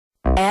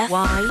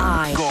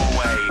FYI.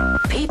 Galway.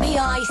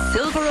 PPI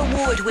Silver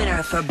Award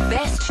winner for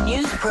Best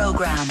News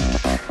Programme.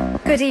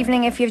 Good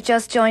evening. If you've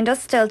just joined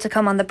us, still to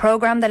come on the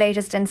programme, the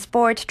latest in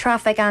sport,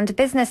 traffic and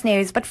business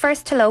news. But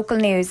first to local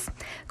news.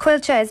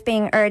 Coillte is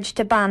being urged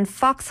to ban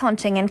fox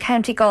hunting in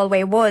County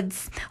Galway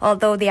woods.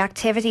 Although the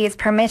activity is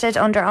permitted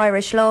under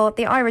Irish law,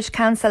 the Irish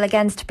Council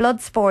Against Blood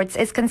Sports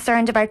is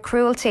concerned about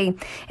cruelty.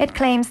 It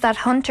claims that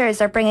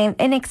hunters are bringing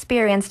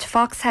inexperienced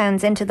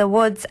foxhounds into the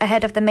woods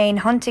ahead of the main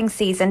hunting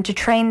season to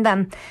train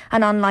them.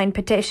 An online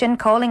petition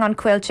calling on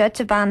Coillte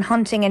to ban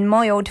hunting in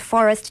Moyode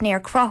Forest near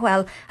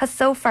Craughwell has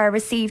so far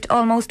received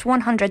almost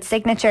 100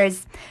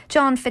 signatures.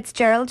 John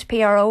Fitzgerald,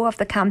 PRO of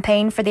the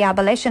Campaign for the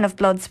Abolition of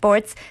Blood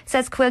Sports,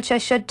 says Coillte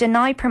should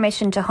deny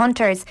permission to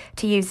hunters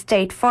to use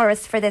state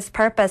forests for this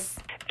purpose.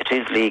 It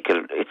is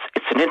legal.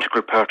 It's an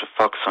integral part of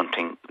fox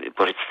hunting,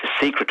 but it's the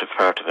secretive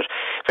part of it.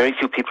 Very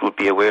few people would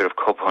be aware of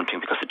cub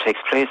hunting because it takes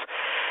place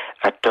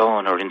at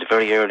dawn or in the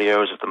very early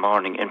hours of the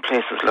morning in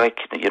places like,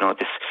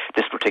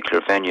 this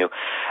particular venue.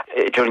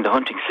 During the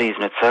hunting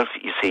season itself,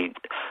 you see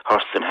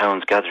horses and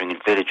hounds gathering in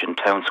village and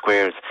town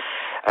squares.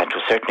 And to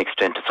a certain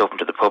extent it's open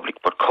to the public,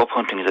 but cub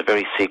hunting is a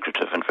very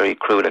secretive and very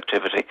cruel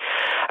activity.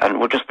 And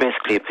we're just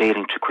basically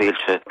appealing to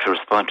Coillte to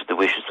respond to the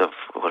wishes of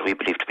what we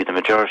believe to be the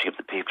majority of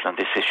the people on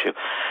this issue,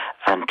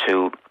 and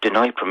to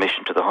deny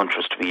permission to the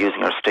hunters to be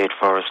using our state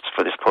forests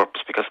for this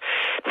purpose, because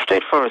the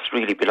state forests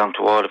really belong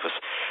to all of us.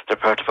 They're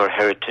part of our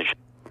heritage.